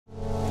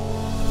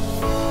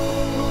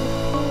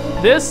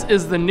This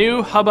is the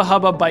new Hubba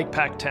Hubba Bike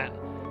Pack tent,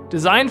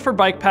 designed for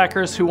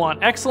bikepackers who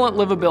want excellent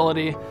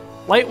livability,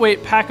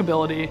 lightweight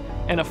packability,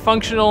 and a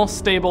functional,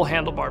 stable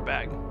handlebar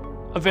bag.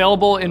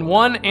 Available in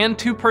 1- and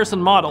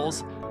 2-person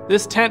models,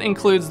 this tent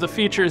includes the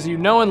features you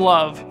know and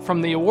love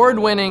from the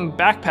award-winning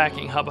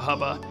backpacking Hubba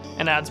Hubba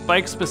and adds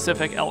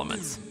bike-specific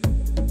elements.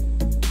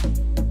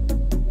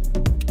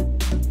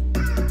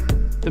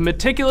 The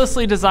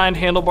meticulously designed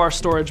handlebar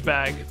storage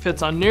bag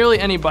fits on nearly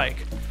any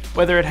bike,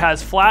 whether it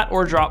has flat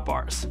or drop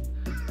bars.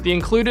 The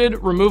included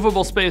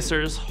removable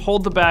spacers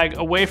hold the bag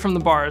away from the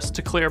bars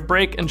to clear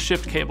brake and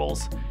shift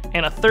cables,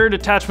 and a third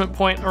attachment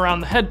point around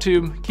the head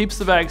tube keeps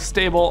the bag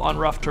stable on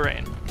rough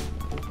terrain.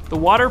 The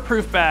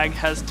waterproof bag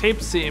has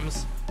taped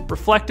seams,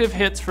 reflective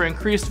hits for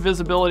increased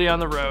visibility on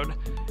the road,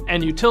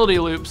 and utility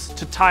loops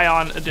to tie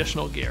on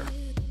additional gear.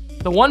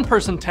 The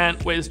one-person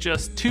tent weighs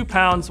just 2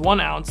 pounds 1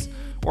 ounce,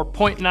 or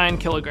 0.9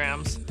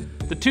 kilograms.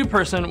 The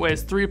 2-person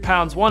weighs 3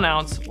 pounds 1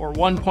 ounce, or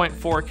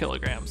 1.4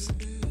 kilograms.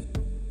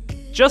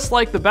 Just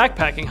like the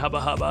backpacking Hubba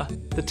Hubba,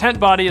 the tent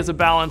body is a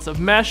balance of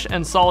mesh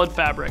and solid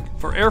fabric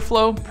for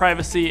airflow,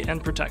 privacy,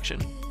 and protection.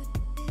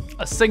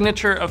 A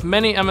signature of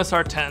many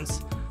MSR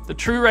tents, the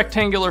true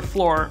rectangular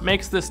floor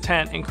makes this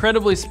tent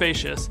incredibly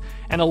spacious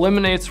and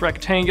eliminates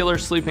rectangular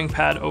sleeping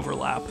pad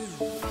overlap.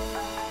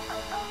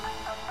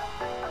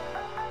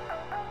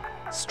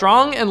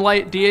 Strong and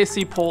light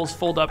DAC poles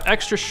fold up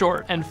extra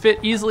short and fit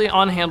easily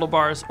on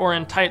handlebars or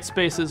in tight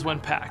spaces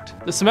when packed.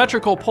 The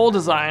symmetrical pole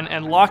design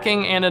and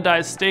locking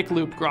anodized stake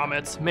loop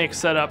grommets make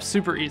setup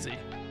super easy.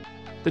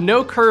 The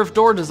no-curve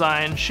door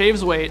design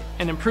shaves weight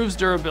and improves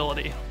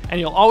durability, and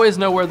you'll always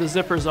know where the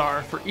zippers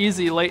are for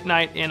easy late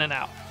night in and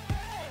out.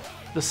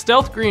 The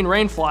stealth green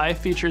rainfly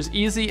features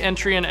easy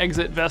entry and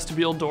exit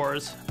vestibule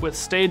doors with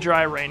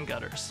StayDry rain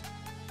gutters.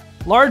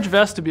 Large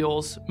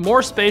vestibules,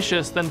 more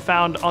spacious than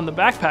found on the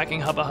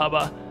backpacking Hubba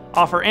Hubba,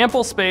 offer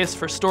ample space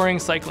for storing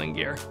cycling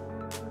gear.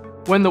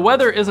 When the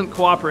weather isn't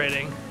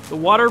cooperating, the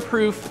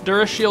waterproof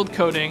DuraShield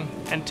coating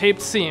and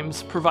taped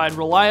seams provide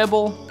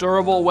reliable,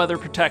 durable weather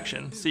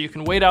protection so you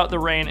can wait out the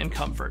rain in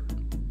comfort.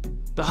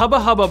 The Hubba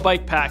Hubba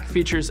Bike Pack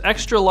features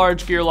extra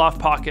large gear loft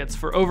pockets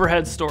for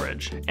overhead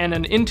storage and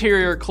an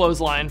interior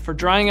clothesline for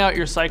drying out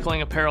your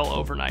cycling apparel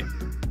overnight.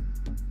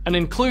 An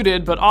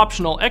included but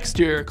optional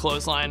exterior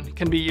clothesline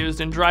can be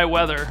used in dry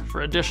weather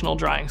for additional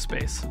drying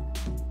space.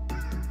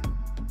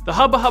 The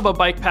Hubba Hubba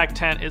Bike Pack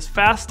tent is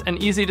fast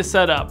and easy to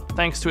set up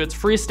thanks to its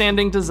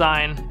freestanding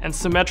design and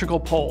symmetrical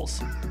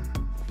poles.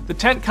 The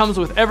tent comes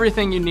with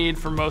everything you need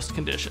for most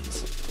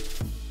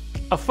conditions.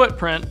 A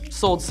footprint,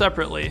 sold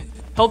separately,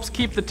 helps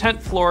keep the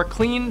tent floor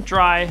clean,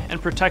 dry, and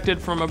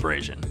protected from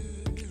abrasion.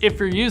 If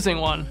you're using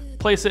one,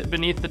 place it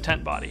beneath the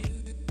tent body.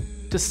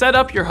 To set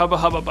up your Hubba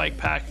Hubba Bike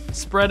Pack,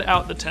 spread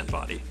out the tent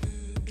body.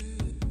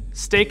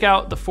 Stake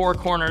out the 4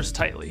 corners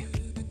tightly.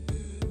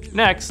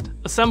 Next,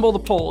 assemble the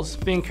poles,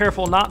 being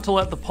careful not to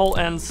let the pole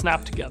ends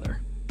snap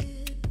together.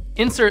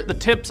 Insert the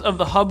tips of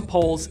the hub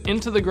poles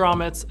into the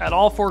grommets at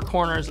all 4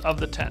 corners of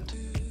the tent.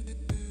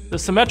 The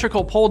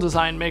symmetrical pole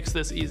design makes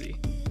this easy.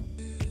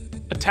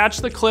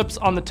 Attach the clips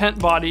on the tent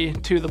body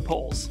to the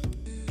poles.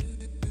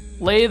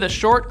 Lay the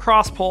short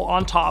cross pole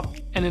on top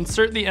and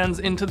insert the ends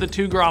into the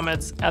 2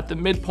 grommets at the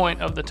midpoint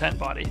of the tent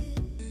body.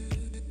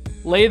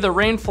 Lay the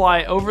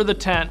rainfly over the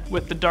tent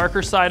with the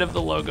darker side of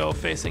the logo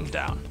facing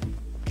down.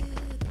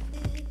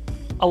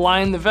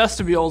 Align the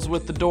vestibules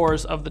with the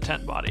doors of the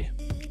tent body.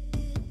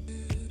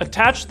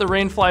 Attach the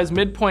rainfly's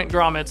midpoint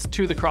grommets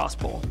to the cross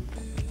pole.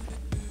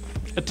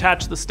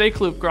 Attach the stake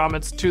loop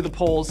grommets to the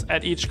poles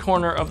at each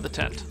corner of the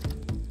tent.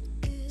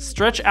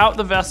 Stretch out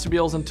the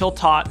vestibules until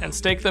taut and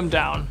stake them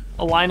down,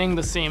 aligning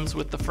the seams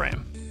with the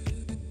frame.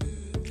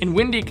 In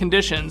windy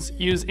conditions,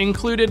 use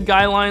included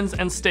guy lines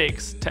and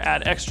stakes to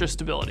add extra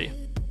stability.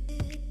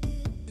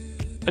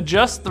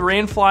 Adjust the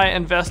rainfly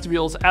and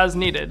vestibules as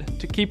needed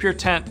to keep your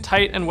tent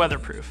tight and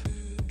weatherproof.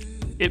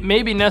 It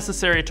may be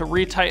necessary to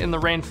retighten the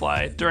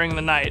rainfly during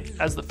the night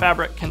as the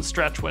fabric can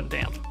stretch when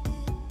damp.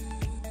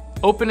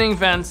 Opening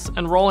vents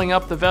and rolling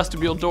up the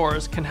vestibule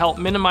doors can help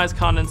minimize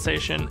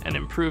condensation and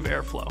improve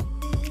airflow.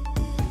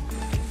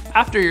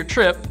 After your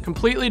trip,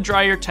 completely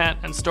dry your tent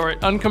and store it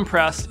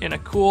uncompressed in a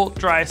cool,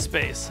 dry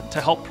space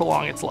to help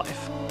prolong its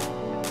life.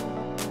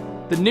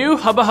 The new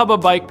Hubba Hubba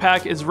Bike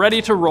Pack is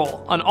ready to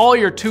roll on all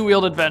your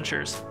 2-wheeled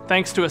adventures,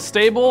 thanks to a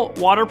stable,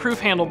 waterproof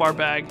handlebar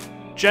bag,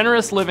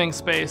 generous living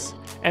space,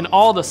 and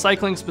all the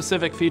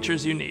cycling-specific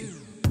features you need.